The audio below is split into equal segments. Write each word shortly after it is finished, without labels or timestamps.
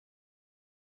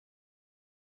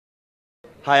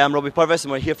Hi, I'm Robbie Purvis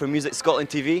and we're here for Music Scotland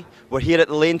TV. We're here at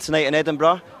the Lane tonight in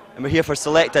Edinburgh and we're here for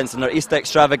Selektance and their Easter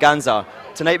extravaganza.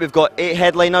 Tonight we've got 8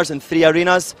 headliners in 3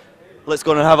 arenas. Let's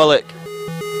go and have a look.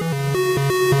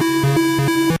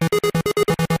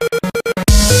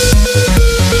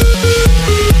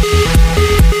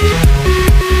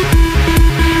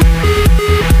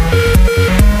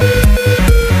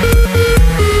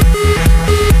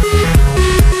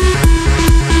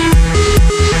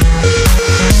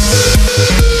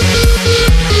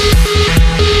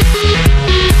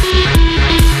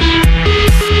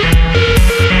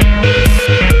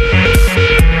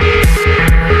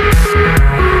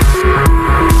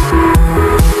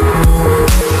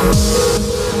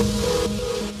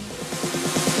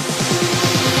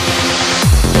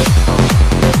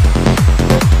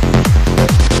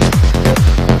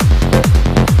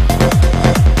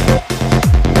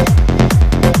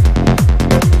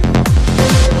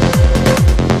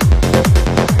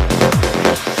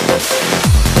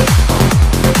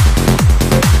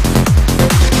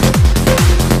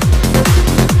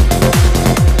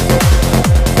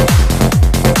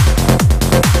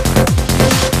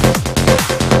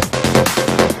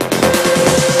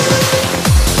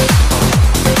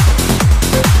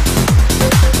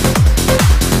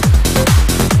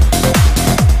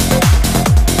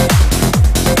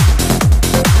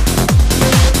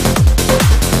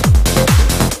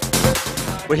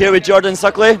 We're here with Jordan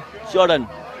Suckley. Jordan,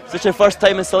 is this your first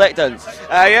time in Selektance?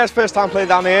 Yeah, it's first time playing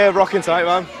down here, rocking tonight,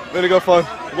 man. Really good fun.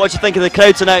 What do you think of the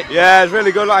crowd tonight? Yeah, it's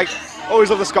really good. Like, always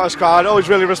love the Scottish crowd, always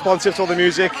really responsive to all the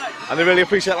music, and they really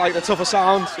appreciate like the tougher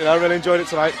sounds. You know, really enjoyed it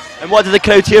tonight. And what did the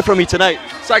crowd hear from you tonight?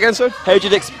 Say again, sir? How would you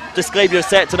describe your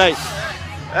set tonight?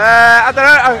 I don't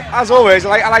know. As always,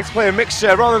 I like to play a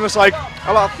mixture rather than just like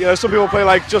a lot. You know, some people play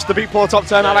like just the Beatport top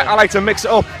 10. I like to mix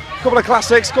it up. A couple of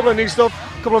classics, a couple of new stuff,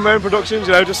 a couple of my own productions.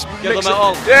 You know, just give mix them it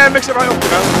all. Yeah, mix it right up. You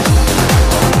know.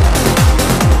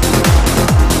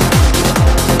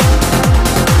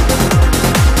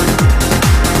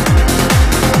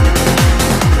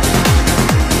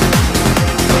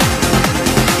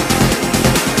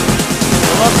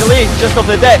 Just off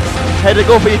the decks, how'd it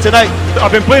go for you tonight?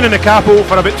 I've been playing in the Capital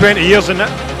for about 20 years and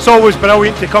it's always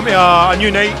brilliant to come to a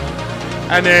new night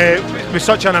and with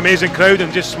such an amazing crowd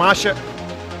and just smash it.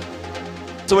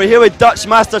 So we're here with Dutch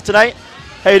Master tonight.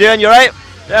 How you doing, you alright?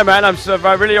 Yeah man, I'm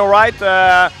really alright.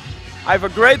 I have a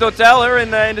great hotel here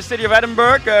in the city of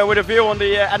Edinburgh with a view on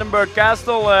the Edinburgh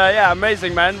Castle. Yeah,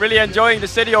 amazing man, really enjoying the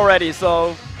city already.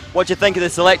 So, what do you think of the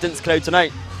Selektance crowd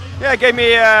tonight? Yeah, it gave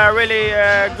me a really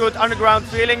good underground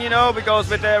feeling, you know, because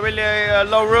with a really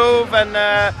low roof and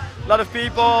a lot of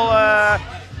people,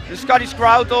 the Scottish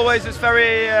crowd always is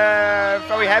very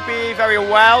happy, very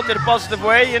wild in a positive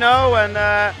way, you know, and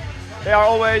they are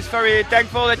always very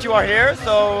thankful that you are here.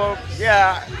 So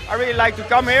yeah, I really like to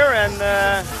come here and.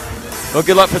 Well,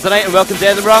 good luck for tonight and welcome to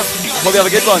Edinburgh. Hope you have a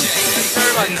good one. Thanks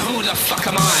very much. Who the fuck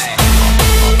am I?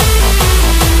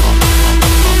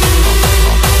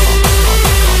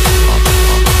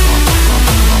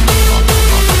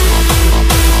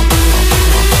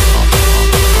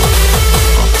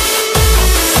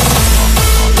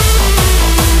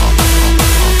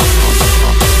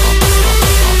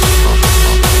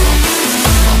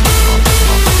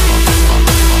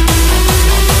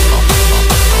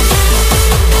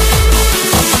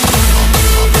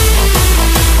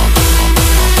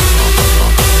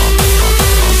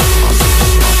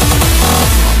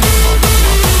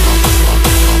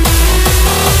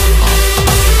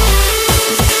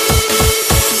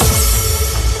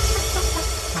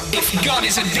 If God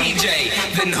is a DJ,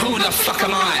 then who the fuck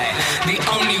am I? The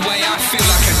only way I feel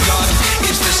like a god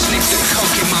is to sniff the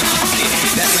coke in my pocket.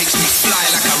 That makes me fly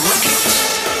like a rocket.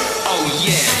 Oh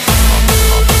yeah.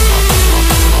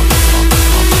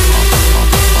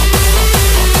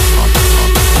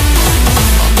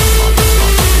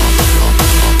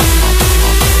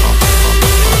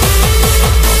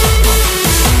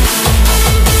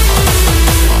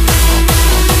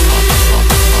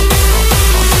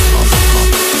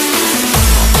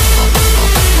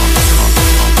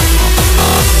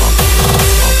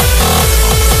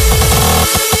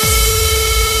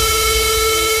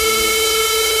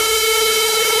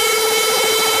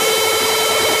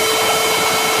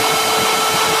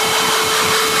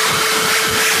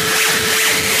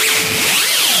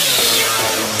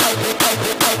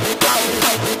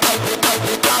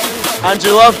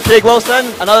 Andrew Love, Craig Wilson,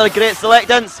 another great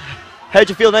Selektance. How'd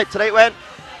you feel tonight went?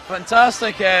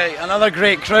 Fantastic, another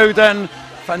great crowd in,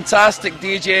 fantastic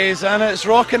DJs, and it's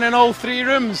rocking in all 3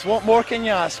 rooms. What more can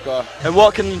you ask for? And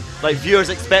what can viewers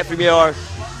expect from you, or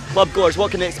club goers?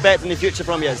 What can they expect in the future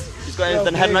from you? You've got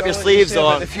anything hidden up your sleeves,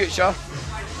 or the future?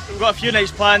 We've got a few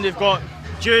nights planned. We've got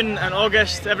June and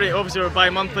August. Obviously we're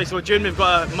bi-monthly, so June we've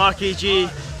got Mark E.G.,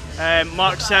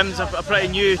 Mark Sims, a pretty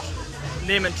new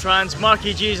name in trance. Mark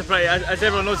E.G. is a pretty, as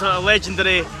everyone knows, a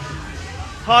legendary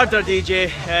harder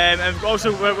DJ, and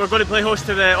also we're going to play host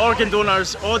to the Organ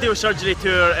Donors Audio Surgery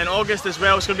Tour in August as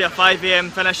well. It's going to be a 5 AM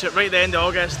finish at right at the end of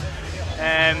August,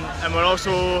 and we're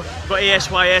also got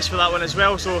ASYS for that one as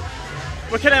well. So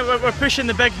we're pushing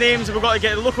the big names, and we've got to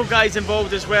get the local guys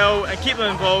involved as well and keep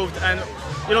them involved. And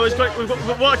you know,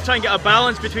 we want to try and get a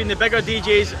balance between the bigger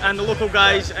DJs and the local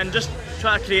guys, and just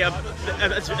try to create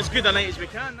as good a night as we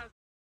can.